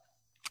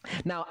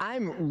Now,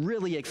 I'm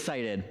really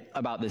excited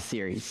about this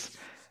series.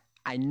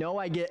 I know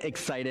I get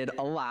excited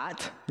a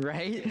lot,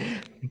 right?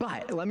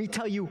 But let me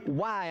tell you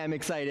why I'm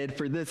excited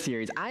for this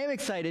series. I am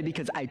excited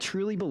because I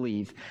truly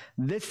believe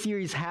this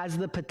series has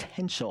the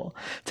potential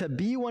to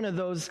be one of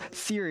those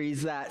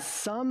series that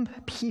some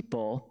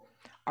people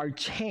are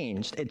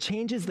changed. It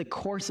changes the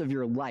course of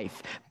your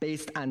life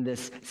based on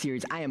this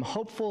series. I am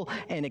hopeful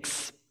and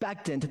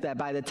expectant that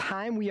by the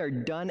time we are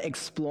done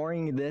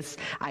exploring this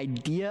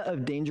idea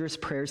of dangerous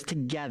prayers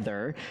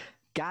together,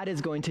 God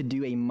is going to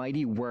do a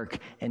mighty work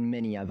in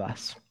many of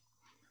us.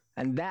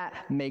 And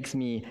that makes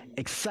me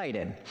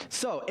excited.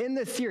 So in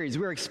this series,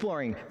 we're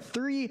exploring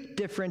 3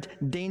 different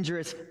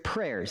dangerous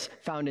prayers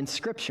found in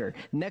Scripture.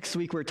 Next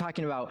week, we're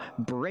talking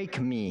about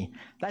break me.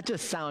 That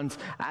just sounds,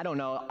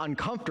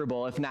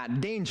 uncomfortable, if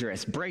not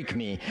dangerous. Break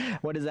me.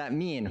 What does that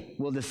mean?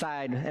 We'll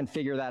decide and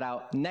figure that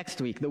out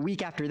next week. The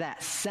week after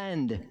that,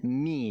 send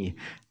me.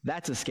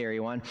 That's a scary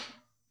one.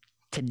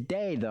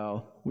 Today,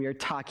 though, we are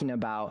talking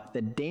about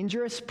the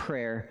dangerous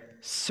prayer,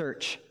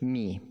 search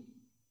me.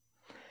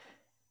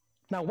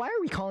 Now, why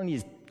are we calling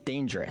these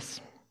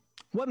dangerous?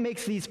 What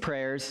makes these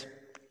prayers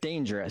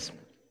dangerous?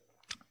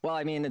 Well,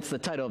 it's the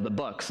title of the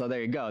book, so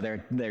there you go.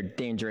 They're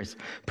dangerous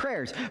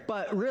prayers.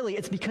 But really,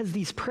 it's because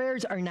these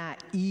prayers are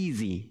not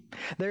easy.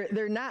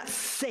 They're not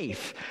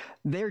safe.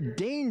 They're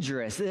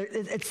dangerous.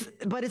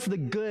 But it's the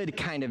good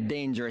kind of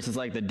dangerous. It's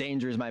like the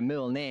danger is my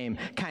middle name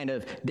kind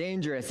of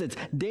dangerous. It's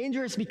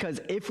dangerous because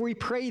if we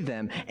pray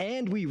them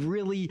and we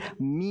really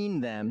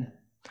mean them,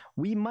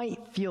 we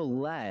might feel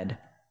led,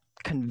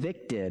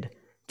 convicted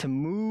to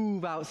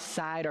move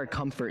outside our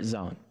comfort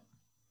zone.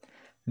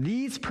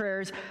 These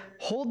prayers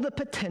hold the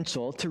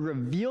potential to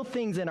reveal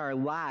things in our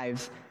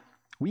lives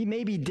we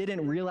maybe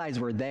didn't realize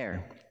were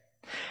there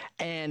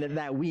and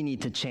that we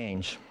need to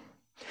change.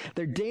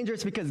 They're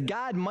dangerous because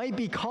God might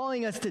be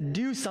calling us to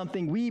do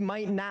something we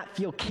might not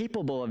feel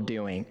capable of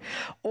doing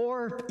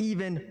or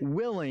even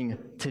willing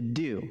to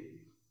do.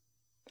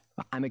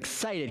 I'm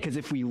excited because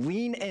if we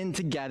lean in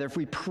together, if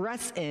we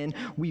press in,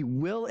 we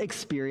will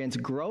experience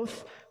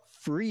growth,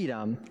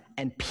 freedom,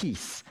 and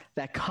peace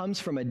that comes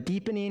from a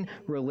deepening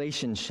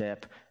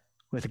relationship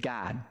with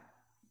God.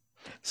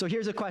 So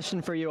here's a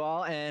question for you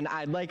all, and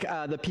I'd like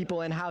the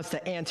people in-house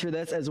to answer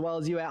this as well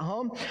as you at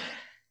home.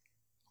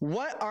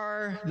 What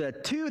are the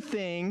 2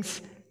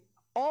 things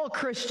all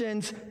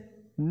Christians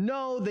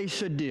know they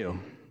should do?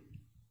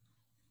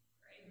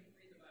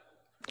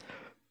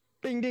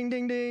 Ding, ding,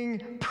 ding,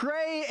 ding.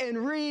 Pray and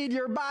read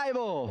your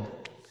Bible.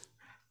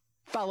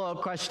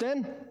 Follow-up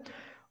question.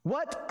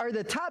 What are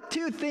the top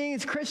 2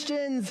 things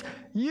Christians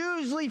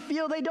usually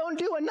feel they don't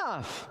do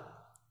enough?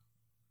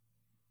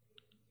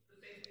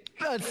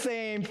 The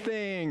same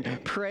thing.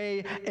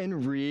 Pray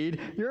and read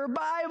your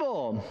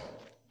Bible.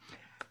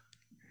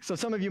 So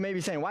some of you may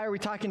be saying, why are we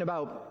talking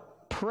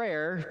about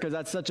prayer? Because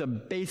that's such a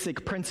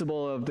basic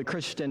principle of the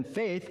Christian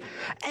faith.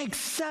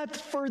 Except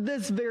for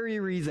this very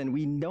reason.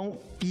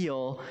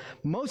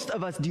 Most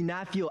of us do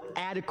not feel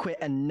adequate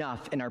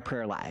enough in our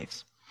prayer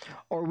lives.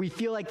 Or we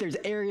feel like there's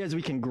areas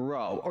we can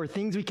grow or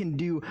things we can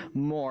do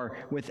more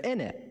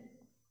within it.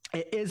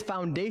 It is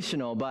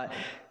foundational, but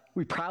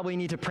we probably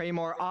need to pray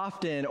more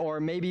often, or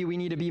maybe we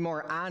need to be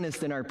more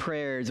honest in our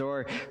prayers,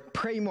 or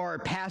pray more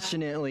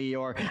passionately,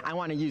 or I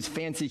want to use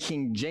fancy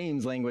King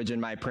James language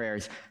in my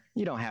prayers.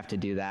 You don't have to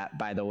do that,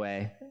 by the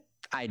way.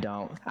 I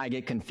don't. I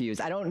get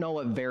confused. I don't know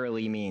what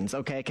verily means,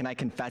 okay? Can I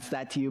confess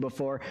that to you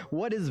before?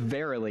 What is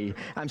verily?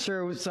 I'm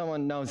sure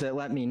someone knows it.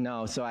 Let me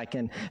know so I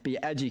can be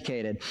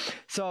educated.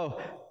 So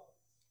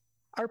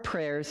our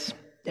prayers,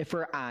 if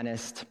we're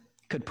honest,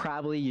 could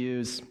probably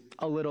use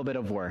a little bit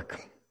of work.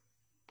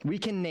 We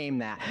can name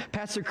that.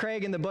 Pastor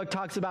Craig in the book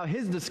talks about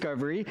his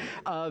discovery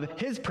of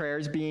his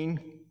prayers being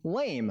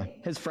lame.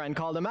 His friend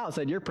called him out,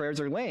 said, your prayers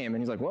are lame.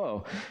 And he's like,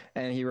 whoa.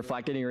 And he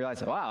reflected and he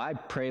realized, wow, I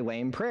pray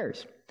lame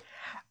prayers.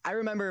 I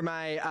remember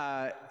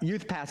my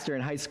youth pastor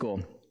in high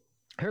school.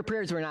 Her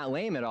prayers were not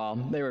lame at all.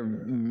 They were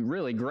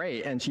really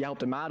great. And she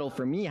helped model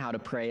for me how to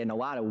pray in a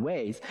lot of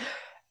ways.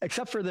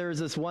 Except for there was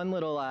this one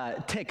little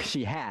tick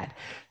she had.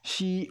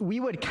 We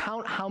would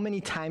count how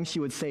many times she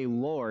would say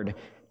Lord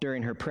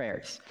during her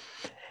prayers.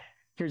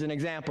 Here's an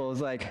example.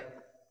 It's like,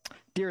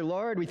 dear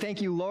Lord, we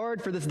thank you,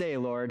 Lord, for this day,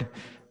 Lord.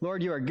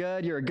 Lord, you are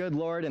good. You're a good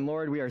Lord. And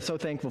Lord, we are so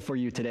thankful for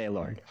you today,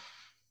 Lord.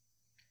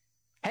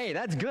 Hey,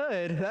 that's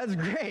good. That's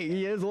great.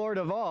 He is Lord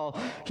of all.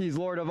 He's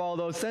Lord of all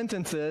those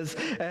sentences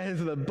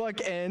as the book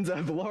ends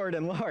of Lord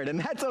and Lord. And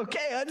that's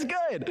okay. That's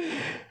good.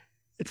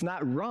 It's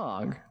not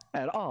wrong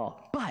at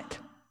all. But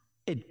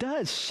it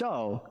does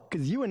show,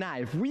 because you and I,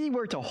 if we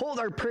were to hold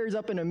our prayers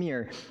up in a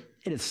mirror,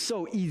 it is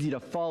so easy to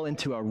fall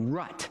into a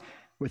rut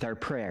with our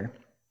prayer.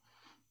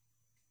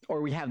 Or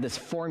we have this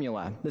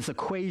formula, this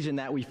equation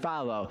that we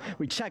follow.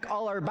 We check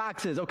all our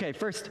boxes. Okay,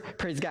 first,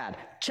 praise God.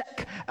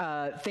 Check.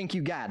 Thank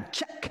you, God.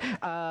 Check.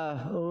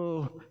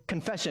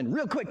 Confession.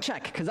 Real quick,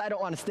 check, because I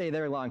don't want to stay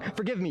there long.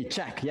 Forgive me.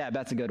 Check. Yeah,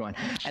 that's a good one.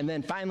 And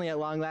then finally, at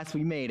long last,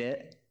 we made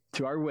it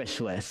to our wish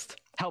list.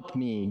 Help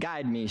me,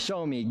 guide me,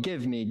 show me,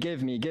 give me,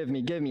 give me, give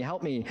me, give me,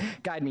 help me,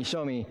 guide me,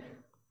 show me,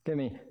 give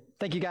me.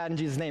 Thank you, God, in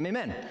Jesus' name,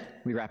 amen.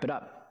 We wrap it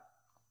up.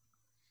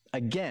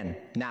 Again,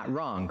 not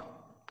wrong,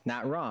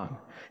 not wrong.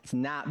 It's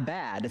not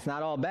bad, it's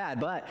not all bad,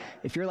 but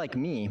if you're like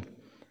me,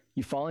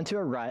 you fall into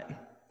a rut,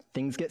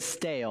 things get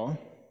stale,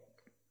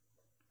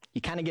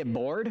 you kind of get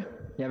bored.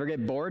 You ever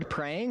get bored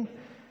praying?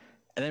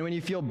 And then when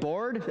you feel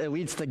bored, it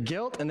leads to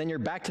guilt, and then you're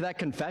back to that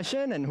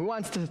confession, and who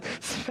wants to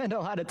spend a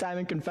lot of time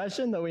in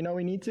confession, though we know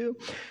we need to?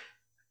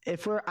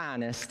 If we're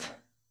honest,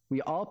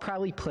 we all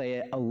probably play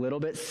it a little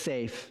bit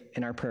safe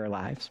in our prayer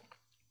lives.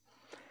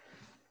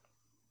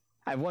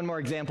 I have one more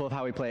example of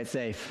how we play it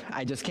safe.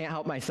 I just can't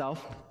help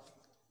myself,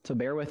 so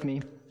bear with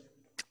me.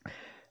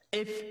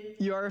 If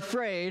you're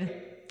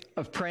afraid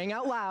of praying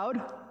out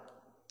loud,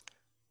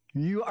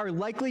 you are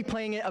likely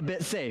playing it a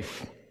bit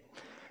safe.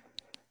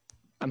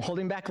 I'm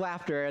holding back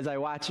laughter as I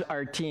watch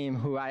our team,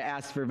 who I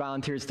asked for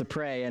volunteers to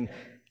pray, and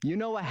you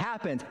know what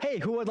happens. Hey,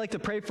 who would like to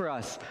pray for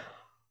us?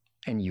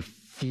 And you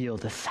feel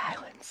the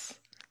silence.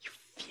 You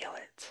feel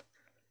it.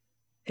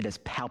 It is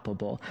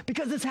palpable,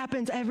 because this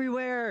happens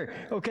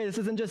everywhere. Okay, this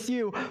isn't just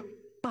you,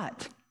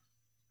 but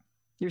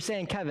you're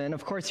saying, Kevin,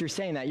 of course you're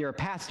saying that. You're a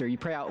pastor. You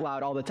pray out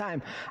loud all the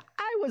time.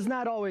 I was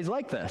not always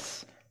like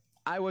this.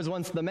 I was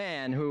once the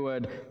man who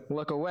would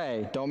look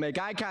away. Don't make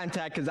eye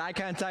contact, because eye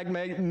contact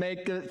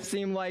make it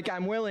seem like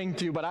I'm willing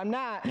to, but I'm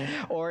not.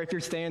 Or if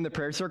you're staying in the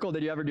prayer circle,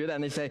 did you ever do that?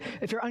 And they say,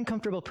 if you're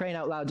uncomfortable praying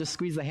out loud, just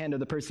squeeze the hand of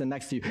the person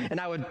next to you. And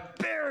I would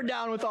bear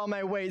down with all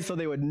my weight so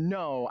they would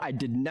know I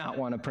did not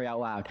want to pray out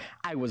loud.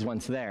 I was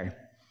once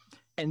there.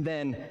 And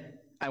then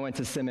I went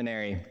to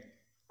seminary,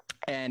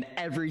 and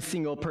every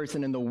single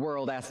person in the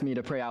world asked me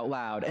to pray out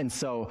loud. And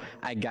so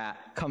I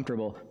got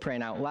comfortable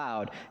praying out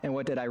loud. And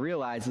what did I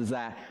realize is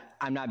that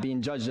I'm not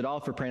being judged at all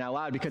for praying out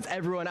loud, because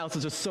everyone else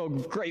is just so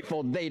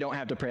grateful they don't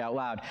have to pray out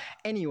loud.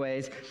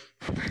 Anyways,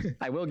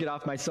 I will get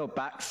off my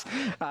soapbox.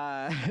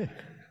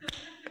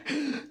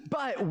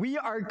 But we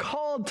are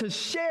called to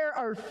share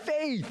our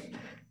faith.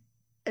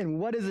 And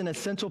what is an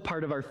essential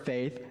part of our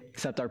faith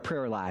except our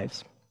prayer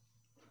lives?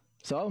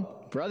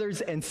 So,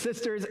 brothers and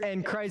sisters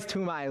in Christ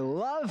whom I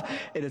love,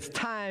 it is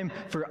time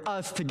for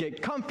us to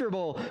get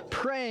comfortable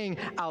praying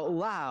out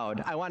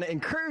loud. I want to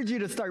encourage you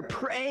to start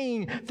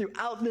praying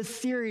throughout this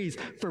series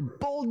for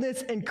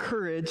boldness and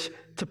courage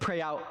to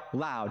pray out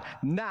loud.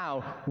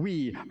 Now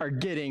we are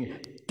getting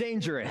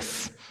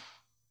dangerous.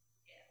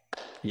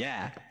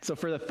 Yeah. So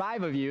for the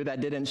 5 of you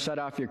that didn't shut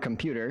off your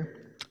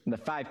computer, and the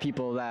 5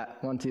 people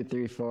that, 1, 2,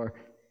 3, 4,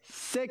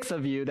 6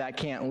 of you that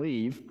can't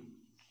leave,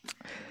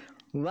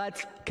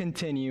 let's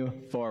continue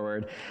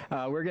forward.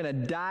 We're going to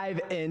dive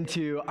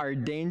into our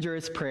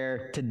dangerous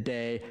prayer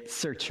today,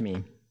 search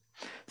me.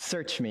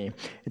 Search me.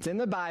 It's in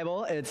the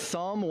Bible. It's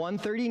Psalm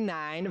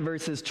 139,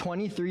 verses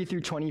 23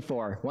 through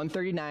 24.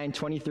 139,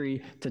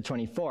 23 to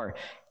 24.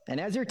 And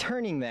as you're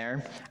turning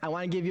there, I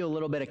want to give you a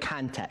little bit of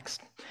context.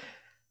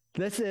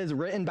 This is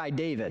written by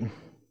David.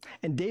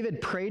 And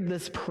David prayed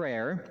this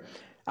prayer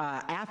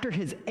after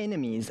his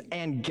enemies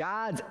and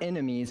God's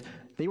enemies,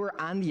 they were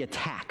on the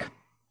attack.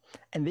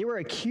 And they were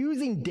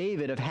accusing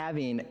David of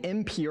having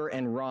impure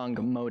and wrong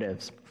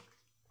motives.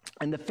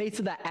 In the face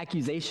of that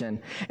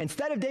accusation,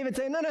 instead of David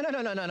saying,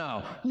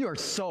 no, you are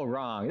so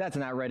wrong, that's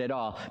not right at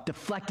all,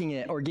 deflecting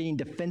it or getting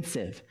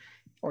defensive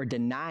or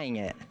denying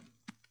it,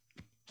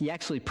 he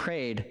actually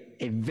prayed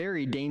a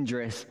very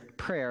dangerous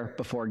prayer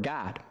before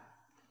God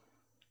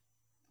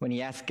when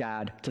he asked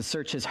God to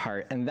search his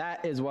heart. And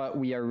that is what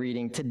we are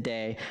reading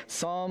today,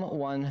 Psalm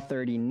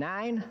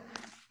 139,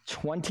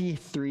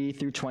 23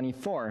 through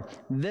 24.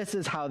 This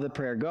is how the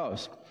prayer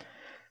goes.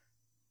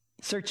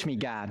 Search me,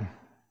 God,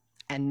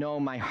 and know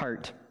my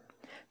heart.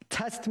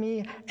 Test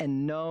me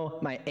and know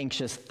my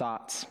anxious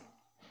thoughts.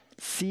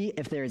 See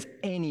if there is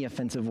any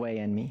offensive way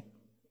in me,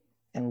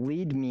 and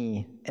lead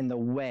me in the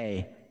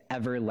way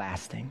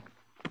everlasting.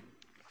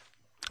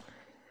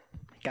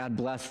 God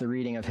bless the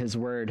reading of his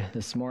word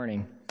this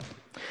morning.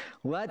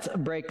 Let's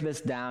break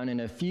this down in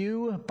a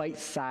few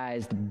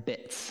bite-sized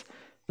bits.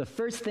 The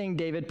first thing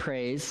David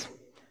prays,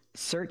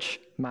 search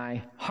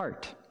my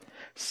heart.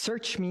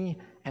 Search me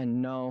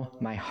and know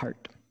my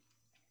heart.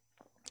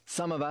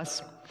 Some of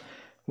us,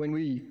 when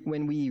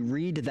we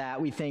read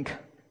that, we think,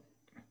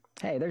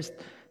 hey, there's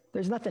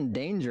nothing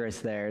dangerous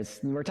there.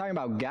 We're talking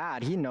about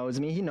God. He knows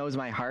me. He knows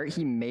my heart.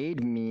 He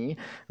made me,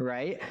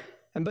 right?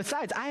 And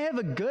besides, I have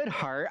a good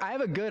heart. I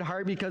have a good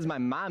heart because my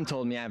mom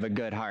told me I have a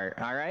good heart,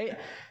 all right?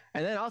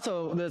 And then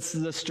also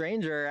the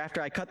stranger,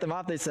 after I cut them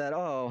off, they said,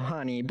 oh,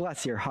 honey,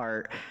 bless your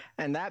heart.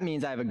 And that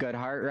means I have a good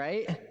heart,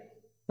 right?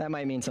 That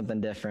might mean something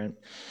different.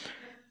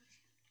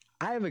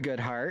 I have a good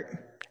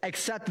heart,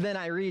 except then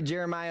I read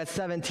Jeremiah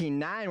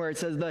 17:9, where it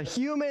says, the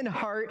human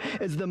heart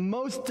is the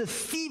most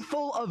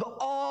deceitful of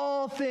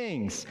all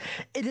things.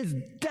 It is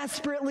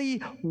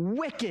desperately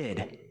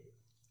wicked.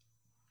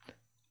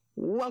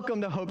 Welcome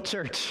to Hope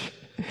Church,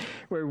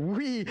 where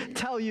we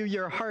tell you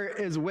your heart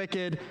is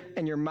wicked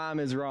and your mom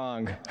is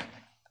wrong.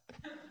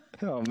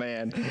 Oh,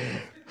 man.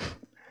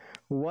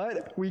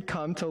 what we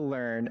come to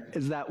learn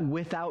is that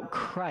without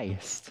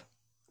Christ,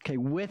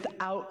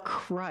 without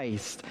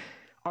Christ,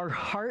 our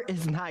heart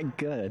is not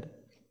good.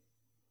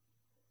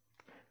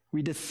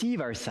 We deceive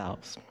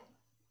ourselves,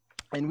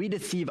 and we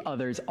deceive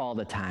others all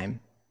the time.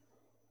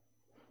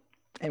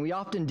 And we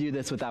often do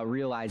this without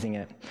realizing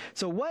it.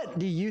 So what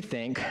do you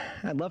think,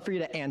 I'd love for you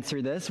to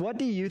answer this, what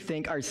do you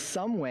think are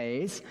some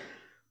ways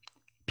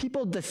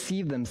people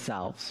deceive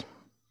themselves?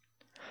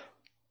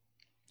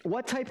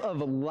 What type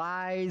of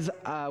lies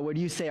would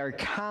you say are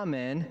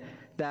common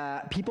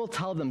that people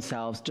tell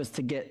themselves just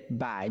to get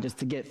by, just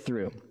to get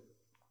through?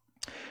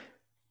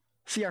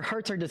 See, our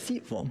hearts are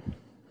deceitful.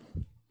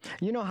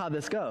 You know how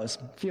this goes.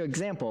 A few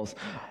examples.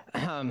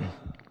 I'm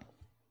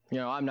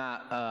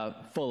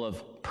not full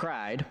of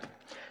pride.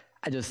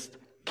 I just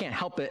can't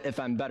help it if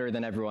I'm better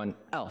than everyone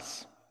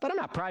else. But I'm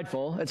not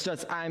prideful. It's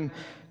just I'm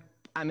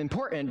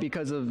important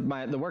because of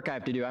the work I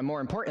have to do. I'm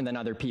more important than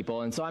other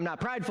people. And so I'm not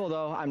prideful,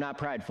 though. I'm not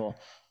prideful.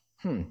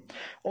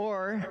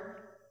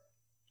 Or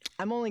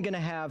I'm only going to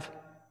have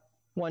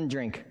one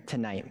drink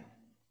tonight.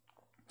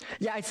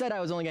 Yeah, I said I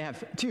was only going to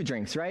have 2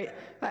 drinks, right?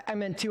 I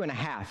meant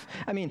 2.5.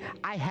 I mean,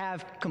 I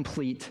have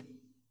complete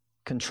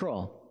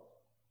control.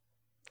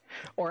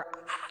 Or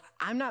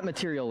I'm not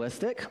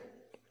materialistic.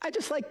 I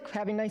just like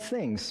having nice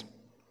things.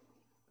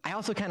 I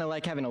also kind of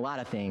like having a lot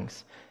of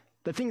things.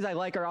 The things I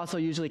like are also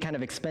usually kind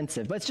of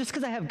expensive, but it's just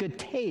because I have good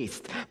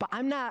taste. But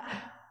I'm not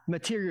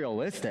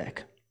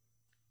materialistic.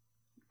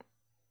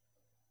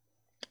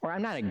 Or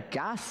I'm not a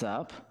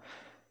gossip.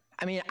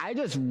 I mean, I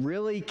just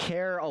really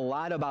care a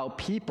lot about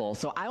people.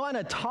 So I want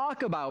to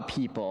talk about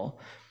people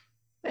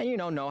and,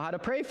 know how to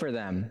pray for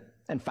them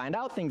and find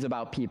out things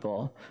about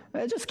people.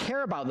 I just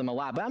care about them a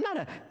lot, but I'm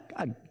not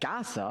a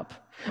gossip.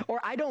 Or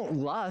I don't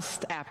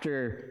lust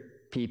after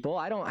people.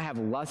 I don't have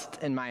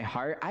lust in my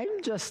heart.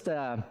 I'm just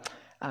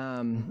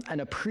an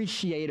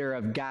appreciator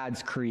of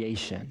God's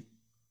creation.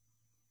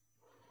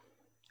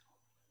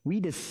 We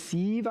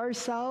deceive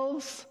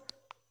ourselves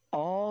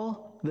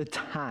all the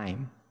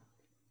time.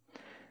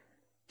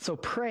 So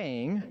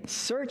praying,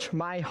 search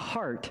my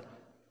heart,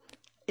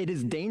 it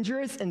is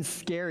dangerous and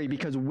scary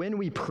because when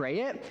we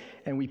pray it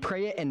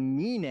and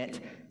mean it,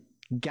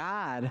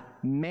 God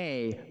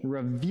may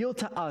reveal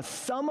to us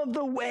some of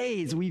the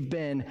ways we've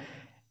been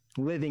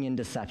living in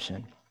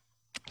deception.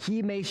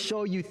 He may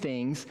show you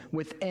things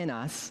within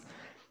us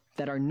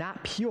that are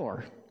not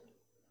pure.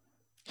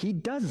 He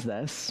does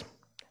this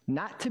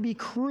not to be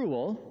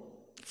cruel.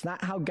 It's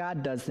not how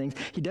God does things.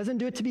 He doesn't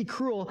do it to be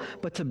cruel,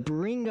 but to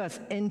bring us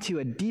into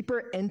a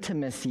deeper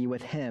intimacy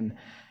with him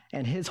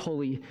and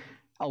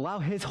allow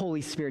his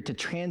Holy Spirit to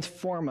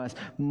transform us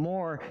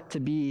more to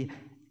be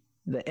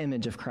the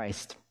image of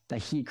Christ that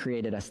he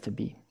created us to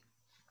be.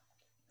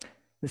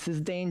 This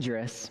is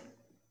dangerous,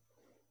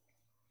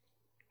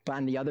 but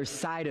on the other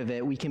side of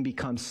it, we can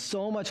become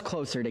so much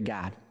closer to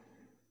God.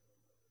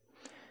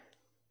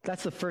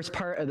 That's the first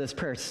part of this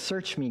prayer.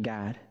 Search me,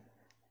 God.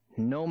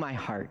 Know my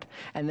heart.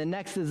 And the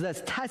next is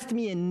this: test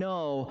me and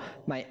know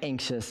my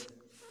anxious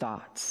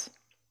thoughts.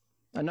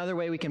 Another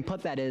way we can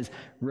put that is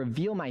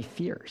reveal my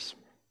fears.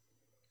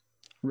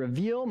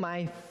 Reveal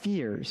my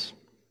fears.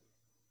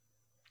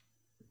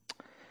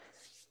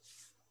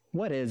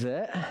 What is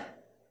it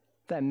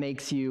that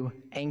makes you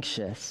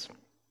anxious?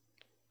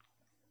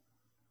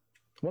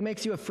 What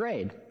makes you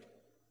afraid?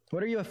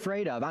 What are you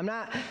afraid of? I'm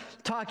not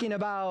talking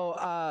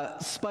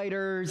about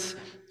spiders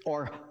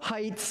or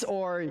heights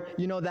or,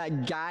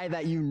 that guy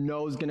that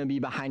is going to be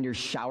behind your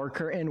shower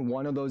curtain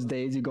one of those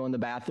days you go in the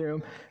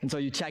bathroom. And so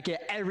you check it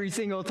every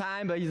single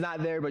time, but he's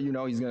not there, but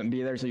he's going to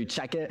be there. So you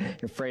check it.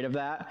 You're afraid of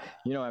that.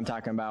 You know what I'm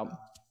talking about.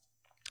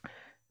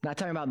 Not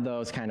talking about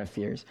those kind of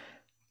fears.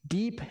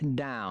 Deep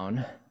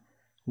down,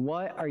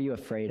 what are you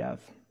afraid of?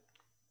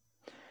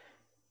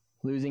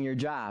 Losing your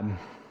job.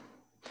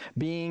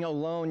 Being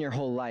alone your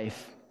whole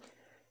life.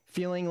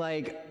 Feeling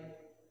like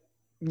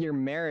your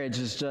marriage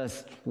is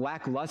just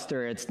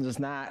lackluster. It's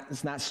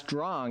not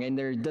strong, and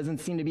there doesn't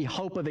seem to be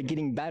hope of it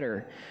getting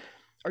better.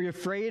 Are you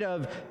afraid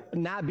of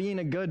not being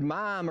a good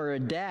mom or a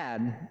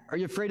dad? Are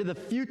you afraid of the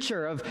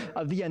future,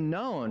 of the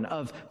unknown,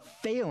 of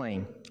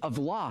failing, of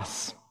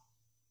loss,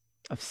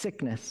 of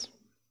sickness?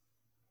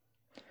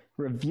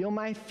 Reveal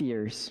my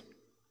fears.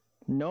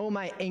 Know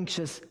my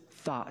anxious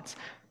thoughts.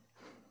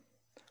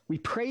 We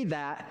pray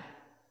that,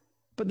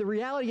 but the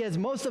reality is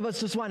most of us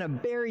just want to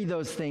bury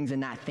those things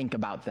and not think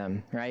about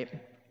them, right?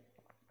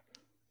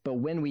 But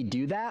when we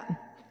do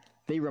that,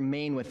 they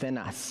remain within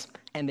us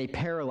and they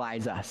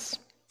paralyze us.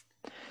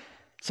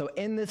 So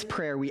in this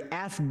prayer, we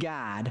ask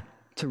God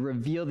to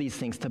reveal these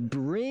things, to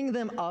bring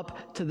them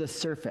up to the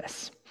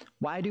surface.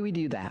 Why do we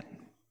do that?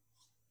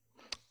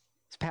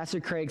 As Pastor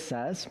Craig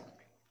says,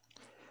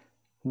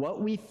 what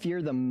we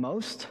fear the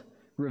most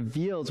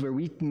reveals where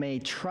we may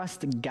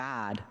trust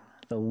God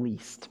the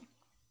least.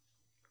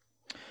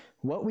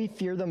 What we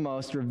fear the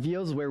most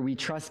reveals where we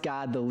trust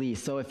God the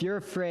least. So if you're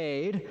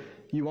afraid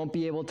you won't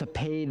be able to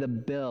pay the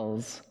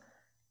bills,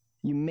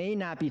 you may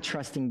not be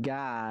trusting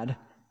God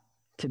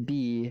to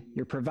be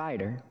your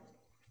provider.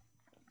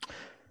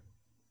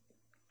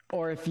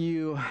 or if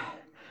you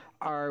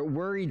are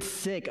worried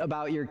sick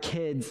about your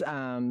kids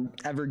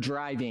ever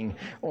driving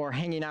or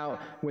hanging out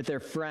with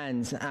their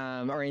friends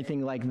or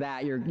anything like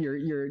that.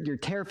 You're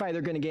terrified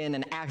they're going to get in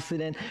an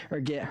accident or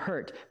get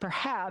hurt.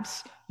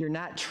 Perhaps you're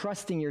not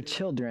trusting your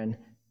children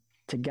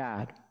to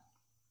God.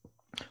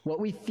 What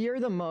we fear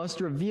the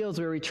most reveals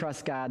where we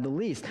trust God the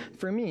least.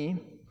 For me,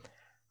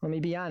 let me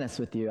be honest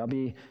with you. I'll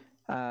be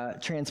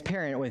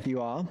transparent with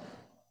you all.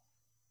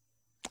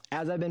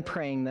 As I've been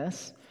praying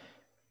this,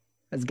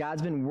 as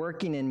God's been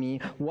working in me,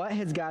 what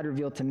has God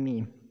revealed to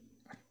me?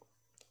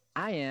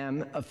 I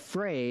am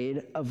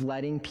afraid of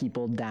letting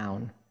people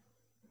down.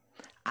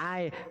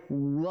 I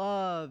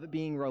love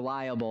being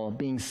reliable,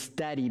 being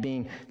steady,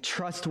 being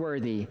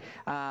trustworthy,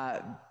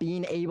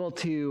 being able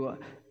to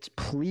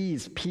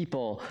please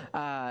people,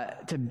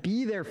 to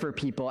be there for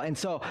people. And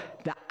so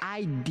the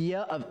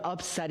idea of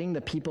upsetting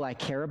the people I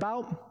care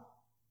about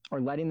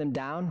or letting them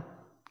down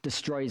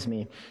destroys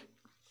me.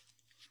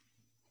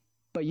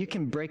 But you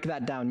can break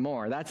that down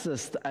more. That's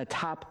just a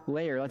top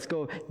layer. Let's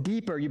go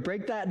deeper. You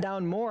break that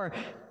down more,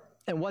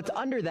 and what's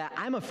under that,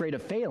 I'm afraid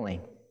of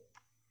failing.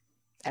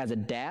 As a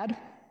dad,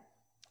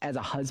 as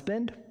a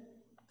husband,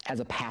 as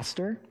a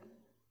pastor.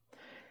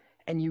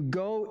 And you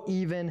go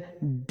even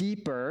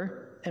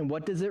deeper, and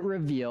what does it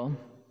reveal?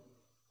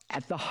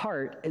 At the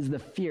heart is the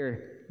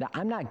fear that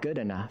I'm not good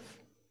enough.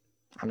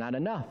 I'm not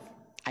enough.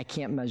 I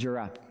can't measure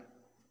up.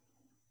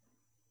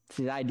 It's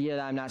the idea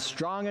that I'm not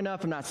strong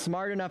enough, I'm not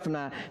smart enough, I'm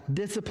not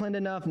disciplined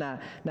enough, not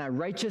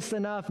righteous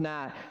enough,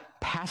 not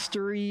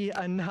pastory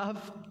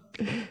enough,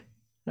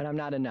 that I'm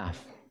not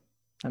enough.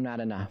 I'm not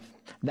enough.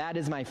 That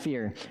is my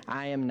fear.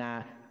 I am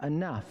not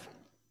enough.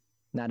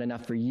 Not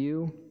enough for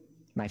you,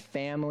 my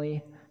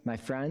family, my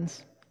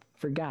friends,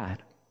 for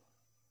God.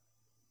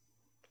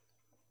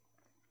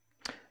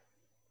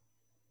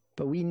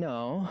 But we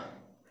know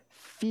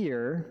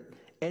fear,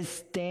 it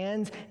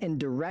stands in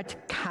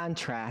direct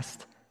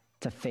contrast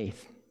to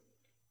faith.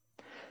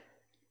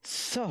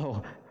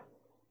 So,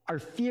 our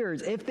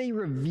fears, if they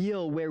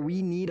reveal where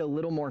we need a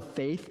little more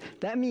faith,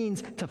 that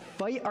means to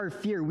fight our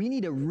fear, we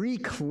need to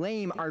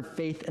reclaim our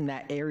faith in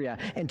that area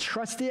and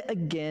trust it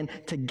again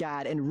to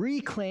God and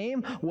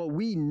reclaim what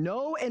we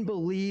know and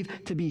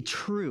believe to be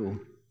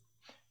true.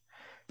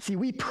 See,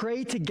 we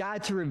pray to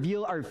God to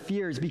reveal our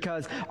fears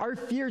because our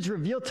fears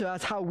reveal to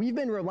us how we've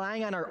been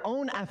relying on our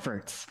own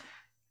efforts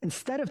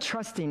instead of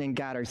trusting in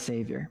God our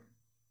Savior.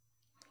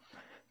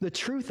 The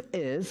truth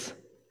is,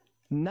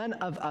 none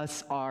of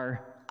us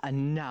are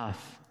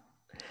enough.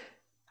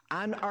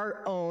 On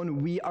our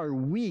own, we are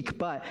weak,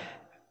 but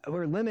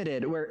we're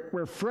limited,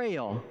 we're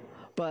frail.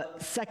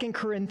 But 2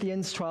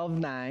 Corinthians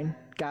 12:9,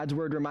 God's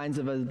word reminds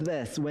us of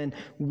this: when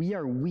we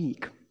are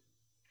weak,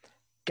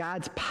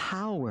 God's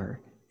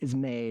power is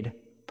made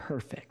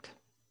perfect.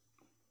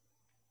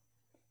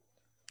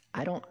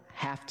 I don't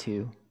have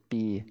to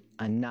be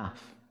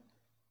enough.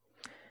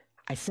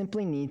 I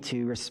simply need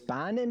to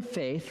respond in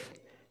faith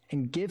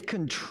and give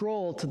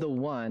control to the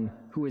one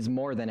who is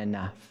more than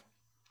enough,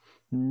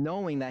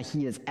 knowing that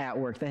he is at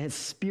work, that his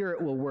Spirit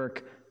will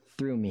work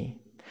through me,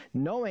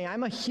 knowing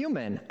I'm a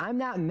human. I'm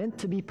not meant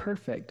to be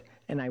perfect,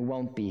 and I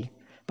won't be,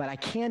 but I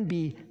can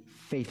be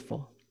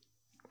faithful.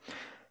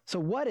 So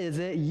what is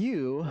it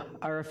you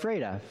are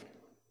afraid of?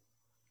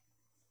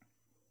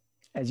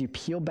 As you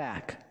peel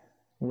back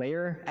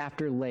layer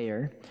after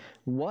layer,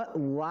 what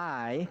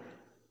lie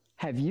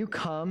have you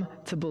come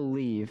to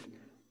believe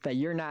that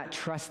you're not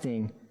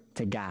trusting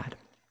to God?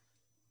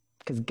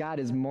 Because God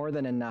is more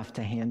than enough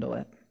to handle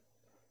it.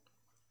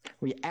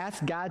 We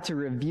ask God to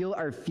reveal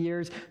our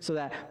fears so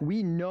that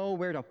we know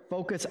where to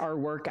focus our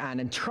work on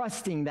and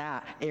trusting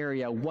that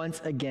area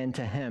once again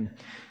to Him.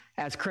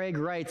 As Craig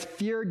writes,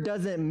 fear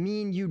doesn't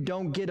mean you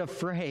don't get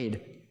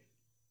afraid.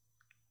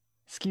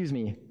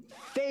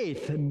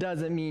 Faith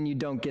doesn't mean you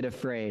don't get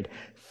afraid.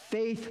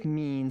 Faith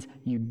means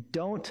you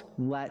don't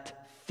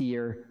let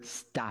fear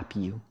stop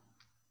you.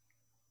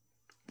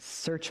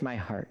 Search my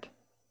heart.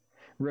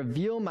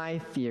 Reveal my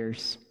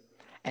fears.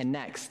 And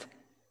next,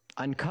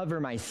 uncover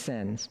my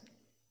sins.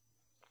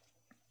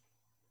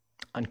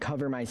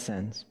 Uncover my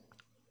sins.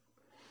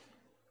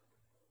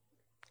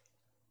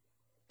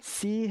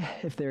 See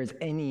if there is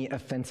any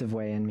offensive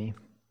way in me.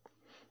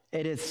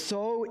 It is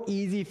so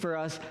easy for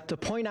us to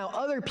point out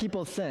other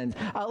people's sins.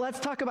 Let's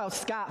talk about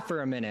Scott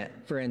for a minute,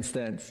 for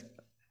instance.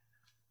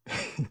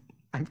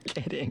 I'm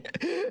kidding.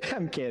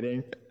 I'm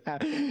kidding.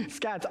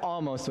 Scott's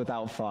almost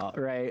without fault,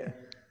 right?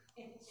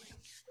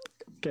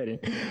 Kidding.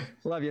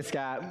 Love you,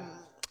 Scott.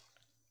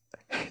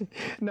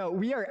 No,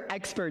 we are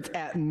experts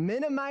at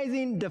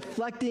minimizing,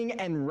 deflecting,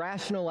 and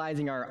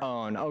rationalizing our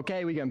own,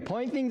 okay? We can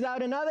point things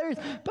out in others,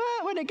 but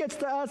when it gets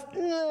to us,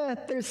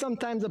 there's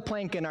sometimes a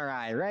plank in our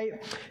eye,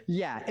 right?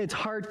 Yeah, it's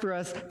hard for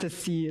us to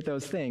see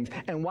those things.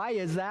 And why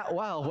is that?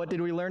 Well, what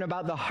did we learn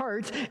about the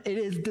heart? It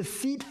is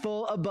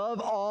deceitful above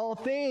all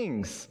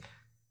things.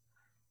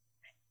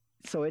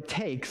 So it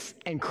takes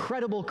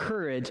incredible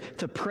courage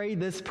to pray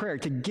this prayer,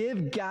 to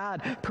give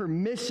God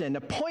permission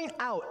to point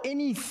out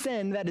any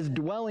sin that is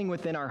dwelling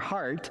within our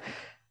heart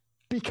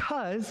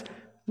Because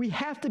we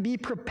have to be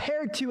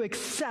prepared to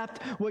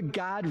accept what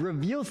God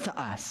reveals to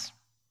us.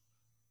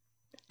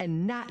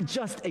 And not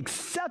just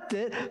accept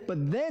it,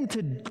 but then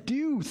to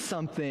do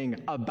something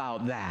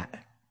about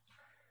that.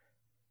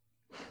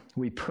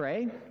 We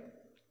pray,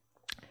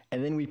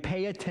 and then we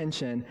pay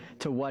attention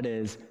to what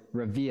is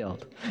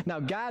revealed. Now,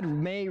 God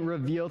may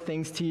reveal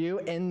things to you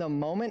in the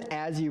moment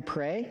as you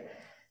pray.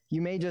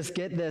 You may just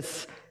get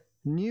this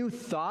new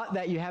thought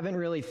that you haven't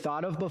really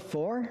thought of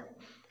before,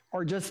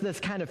 or just this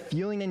kind of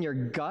feeling in your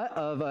gut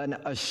of an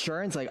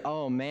assurance, like,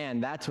 oh man,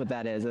 that's what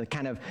that is, a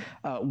kind of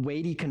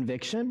weighty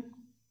conviction.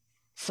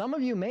 Some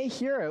of you may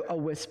hear a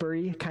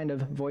whispery kind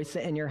of voice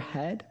in your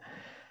head,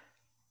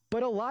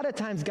 but a lot of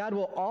times God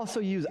will also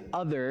use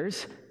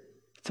others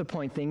to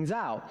point things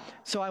out.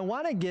 So I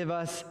want to give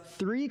us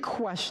 3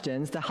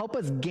 questions to help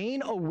us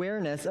gain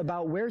awareness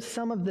about where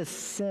some of the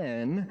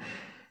sin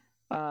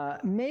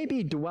may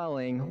be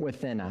dwelling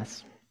within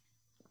us.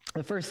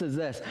 The first is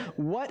this: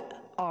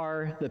 what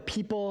are the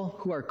people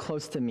who are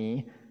close to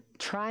me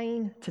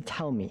trying to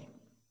tell me?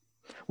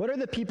 What are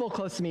the people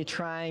close to me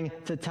trying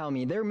to tell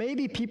me? There may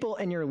be people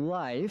in your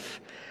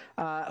life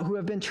who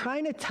have been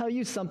trying to tell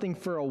you something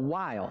for a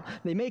while.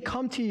 They may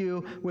come to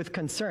you with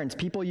concerns,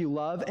 people you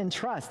love and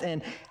trust.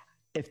 And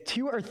if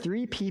 2 or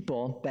 3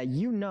 people that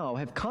you know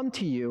have come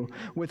to you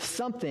with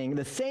something,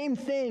 the same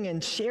thing,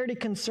 and shared a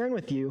concern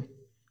with you,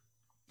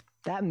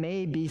 that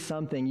may be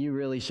something you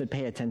really should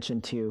pay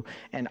attention to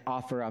and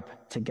offer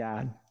up to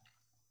God.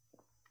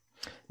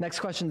 Next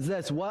question is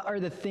this: what are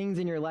the things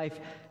in your life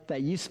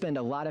that you spend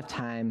a lot of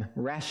time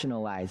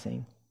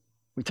rationalizing?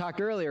 We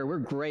talked earlier, we're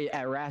great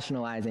at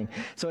rationalizing.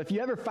 So if you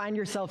ever find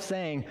yourself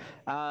saying,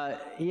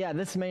 yeah,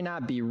 this may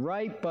not be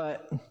right,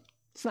 but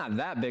it's not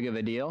that big of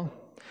a deal.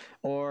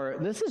 Or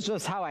this is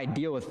just how I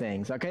deal with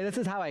things, okay? This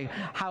is how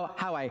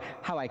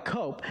I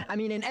cope. I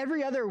mean, in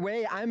every other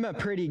way, I'm a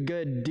pretty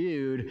good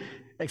dude,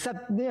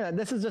 except,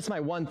 this is just my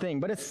one thing,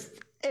 but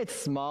it's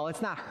small,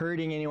 it's not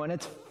hurting anyone,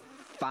 it's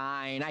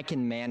fine, I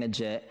can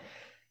manage it.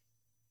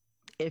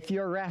 If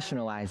you're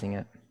rationalizing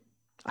it,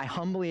 I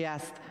humbly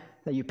ask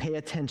that you pay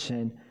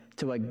attention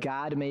to what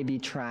God may be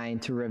trying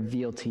to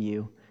reveal to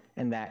you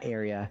in that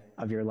area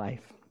of your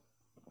life.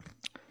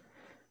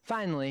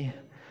 Finally,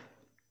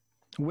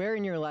 where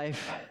in your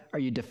life are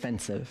you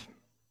defensive?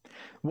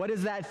 What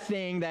is that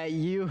thing that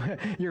you,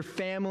 your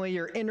family,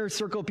 your inner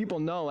circle of people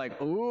know, like,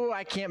 ooh,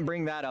 I can't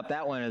bring that up.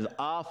 That one is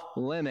off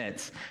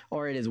limits,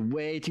 or it is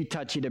way too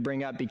touchy to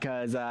bring up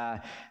because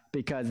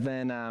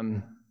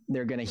then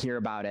they're going to hear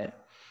about it.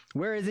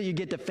 Where is it you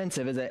get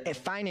defensive? Is it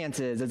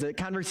finances? Is it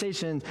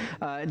conversations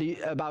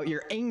about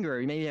your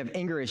anger? Maybe you have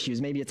anger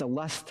issues. Maybe it's a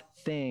lust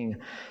thing.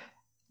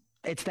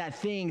 It's that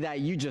thing that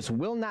you just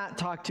will not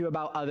talk to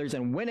about others,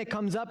 and when it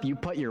comes up, you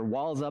put your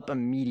walls up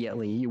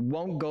immediately. You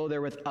won't go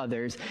there with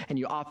others, and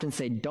you often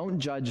say, don't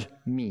judge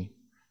me.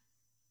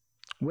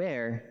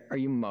 Where are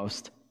you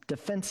most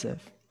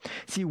defensive?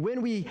 See,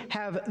 when we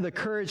have the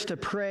courage to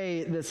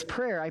pray this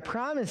prayer, I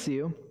promise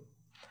you,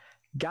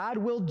 God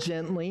will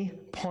gently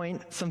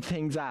point some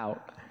things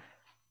out.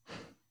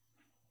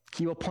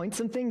 He will point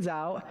some things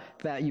out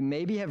that you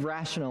maybe have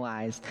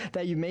rationalized,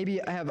 that you maybe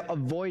have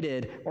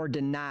avoided or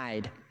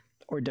denied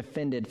or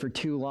defended for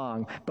too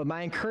long. But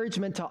my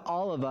encouragement to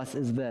all of us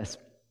is this: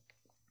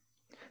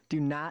 do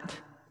not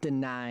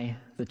deny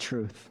the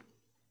truth.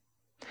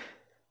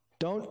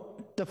 Don't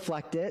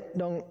deflect it.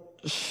 Don't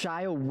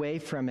shy away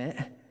from it.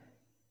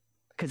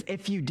 Because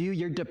if you do,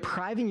 you're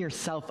depriving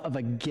yourself of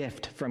a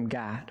gift from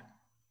God.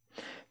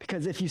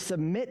 Because if you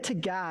submit to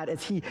God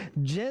as He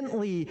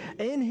gently,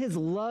 in His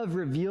love,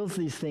 reveals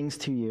these things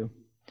to you,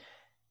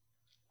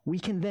 we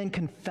can then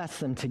confess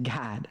them to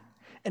God.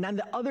 And on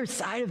the other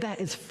side of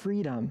that is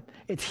freedom.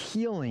 It's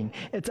healing.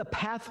 It's a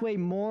pathway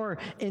more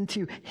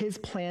into His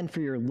plan for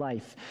your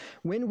life.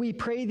 When we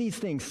pray these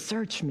things,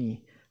 search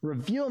me,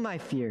 reveal my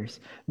fears,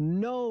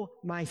 know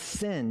my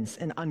sins,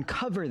 and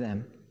uncover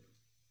them,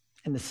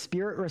 and the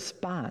Spirit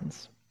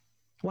responds,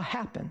 what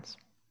happens?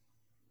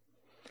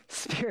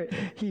 Spirit,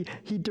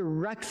 He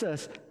directs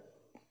us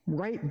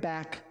right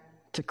back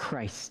to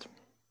Christ,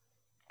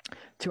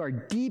 to our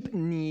deep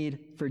need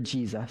for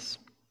Jesus,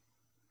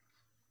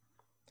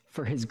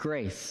 for His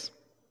grace,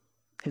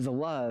 His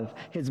love,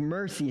 His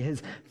mercy,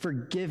 His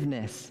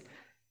forgiveness,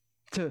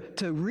 to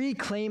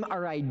reclaim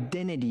our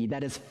identity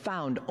that is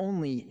found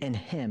only in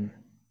Him.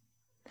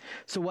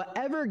 So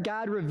whatever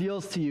God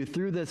reveals to you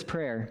through this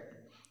prayer,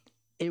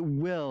 it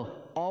will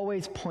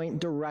always point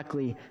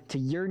directly to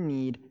your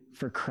need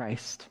for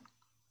Christ.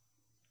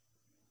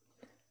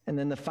 And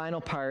then the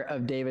final part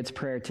of David's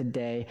prayer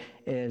today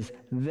is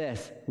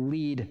this: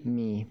 lead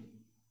me.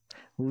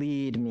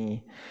 Lead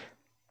me.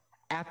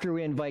 After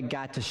we invite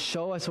God to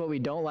show us what we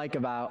don't like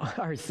about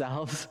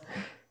ourselves,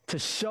 to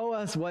show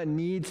us what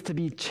needs to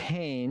be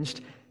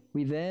changed,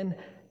 we then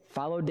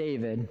follow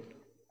David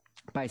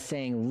by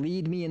saying,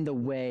 lead me in the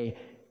way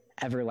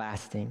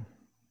everlasting.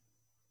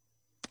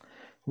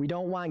 We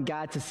don't want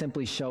God to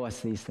simply show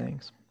us these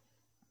things.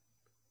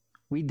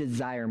 We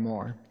desire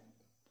more.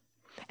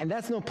 And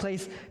that's no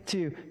place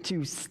to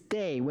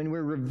stay. When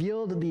we're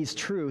revealed these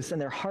truths,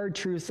 and they're hard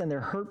truths and they're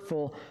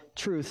hurtful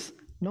truths,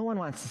 no one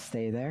wants to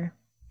stay there.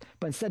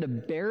 But instead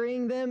of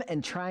burying them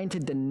and trying to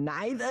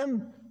deny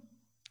them,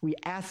 we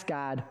ask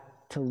God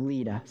to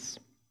lead us.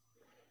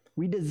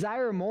 We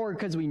desire more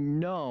because we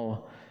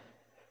know,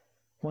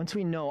 once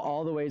we know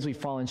all the ways we've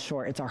fallen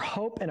short, it's our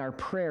hope and our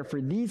prayer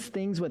for these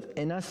things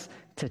within us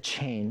to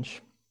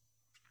change.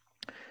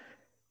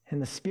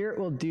 And the Spirit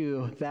will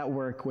do that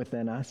work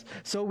within us.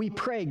 So we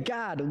pray,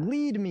 God,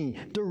 lead me,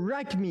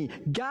 direct me,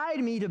 guide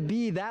me to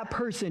be that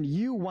person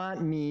you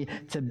want me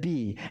to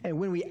be. And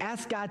when we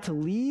ask God to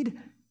lead,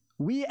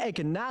 we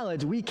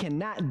acknowledge we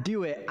cannot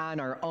do it on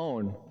our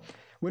own.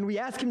 When we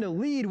ask him to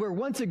lead, we're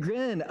once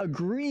again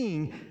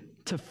agreeing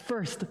to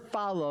first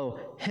follow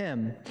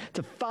him,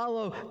 to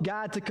follow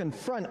God, to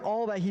confront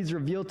all that he's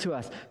revealed to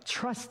us,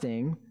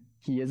 trusting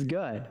he is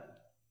good.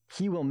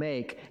 He will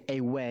make a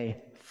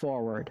way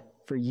forward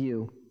for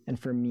you and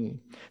for me.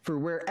 For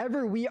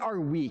wherever we are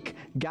weak,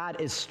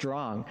 God is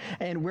strong.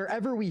 And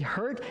wherever we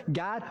hurt,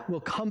 God will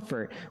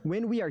comfort.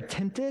 When we are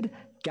tempted,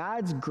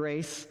 God's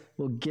grace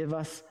will give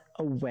us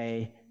a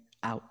way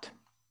out.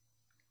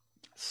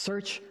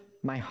 Search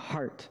my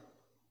heart.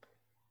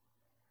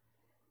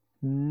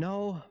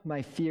 Know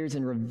my fears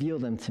and reveal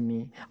them to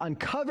me.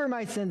 Uncover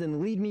my sins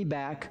and lead me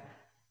back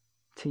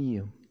to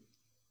you.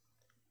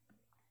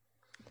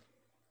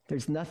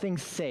 There's nothing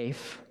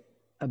safe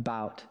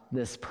about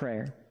this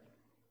prayer,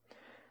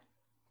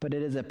 but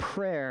it is a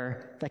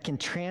prayer that can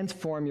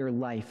transform your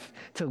life,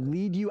 to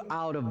lead you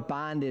out of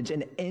bondage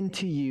and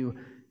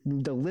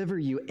deliver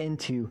you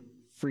into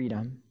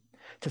freedom,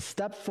 to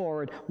step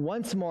forward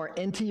once more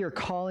into your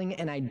calling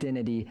and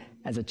identity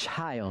as a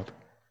child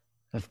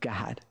of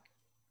God.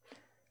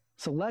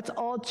 So let's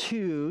all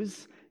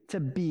choose to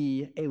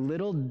be a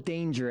little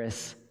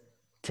dangerous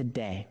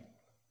today.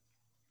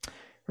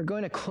 We're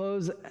going to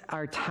close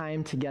our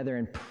time together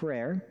in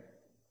prayer.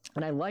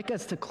 And I'd like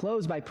us to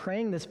close by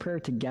praying this prayer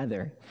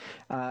together.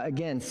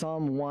 Again,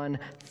 Psalm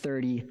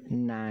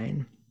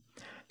 139.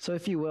 So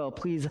if you will,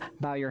 please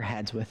bow your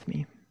heads with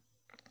me.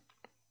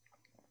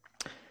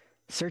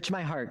 Search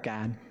my heart,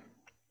 God.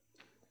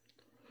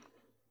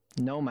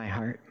 Know my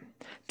heart.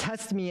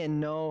 Test me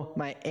and know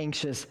my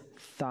anxious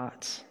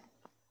thoughts.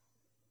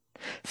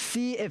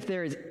 See if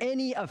there is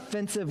any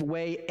offensive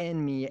way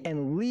in me,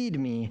 and lead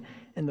me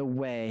in the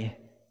way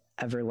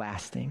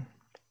everlasting.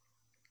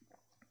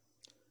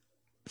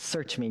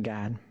 Search me,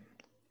 God,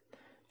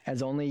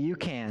 as only you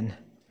can.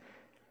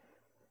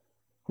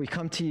 We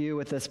come to you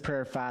with this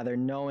prayer, Father,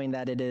 knowing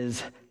that it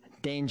is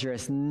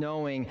dangerous,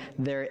 knowing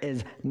there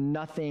is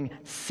nothing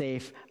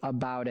safe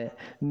about it,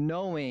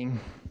 knowing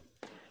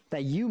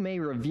that you may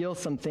reveal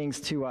some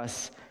things to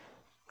us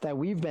that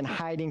we've been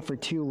hiding for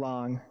too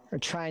long or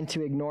trying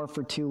to ignore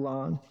for too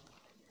long.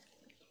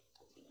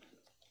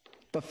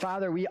 But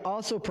Father, we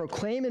also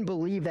proclaim and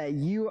believe that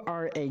you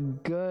are a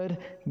good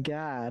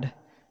God.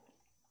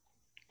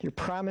 Your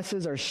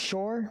promises are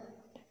sure.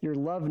 Your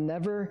love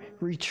never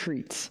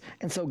retreats.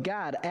 And so,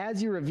 God,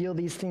 as you reveal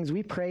these things,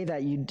 we pray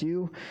that you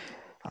do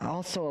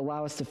also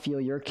allow us to feel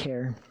your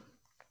care.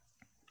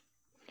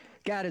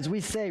 God, as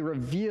we say,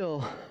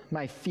 reveal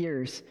my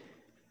fears,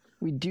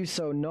 we do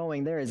so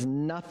knowing there is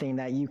nothing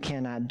that you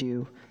cannot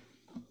do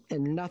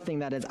and nothing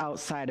that is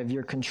outside of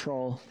your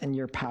control and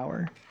your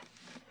power.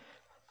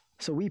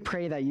 So we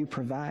pray that you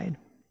provide.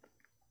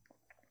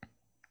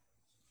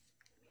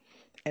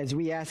 As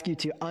we ask you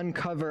to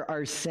uncover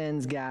our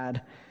sins,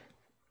 God,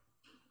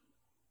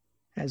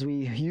 as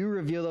you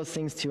reveal those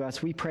things to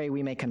us, we pray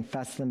we may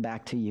confess them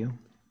back to you,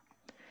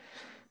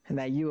 and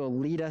that you will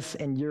lead us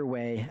in your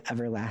way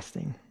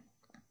everlasting.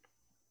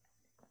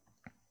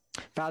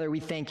 Father, we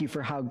thank you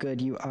for how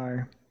good you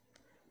are.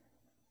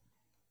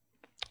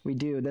 We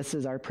do. This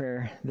is our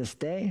prayer this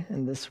day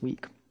and this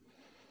week.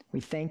 We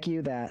thank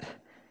you that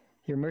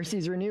your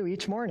mercies renew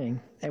each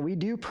morning, and we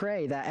do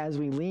pray that as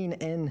we lean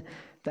in,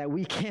 that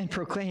we can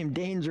proclaim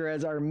danger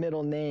as our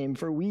middle name,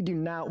 for we do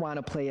not want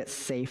to play it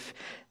safe,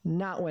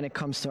 not when it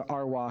comes to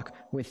our walk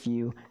with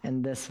you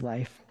in this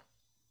life.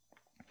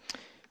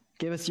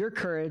 Give us your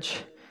courage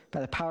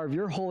by the power of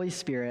your Holy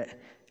Spirit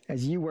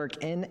as you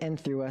work in and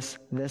through us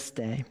this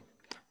day.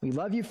 We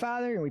love you,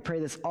 Father, and we pray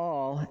this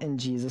all in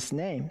Jesus'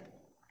 name.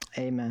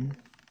 Amen.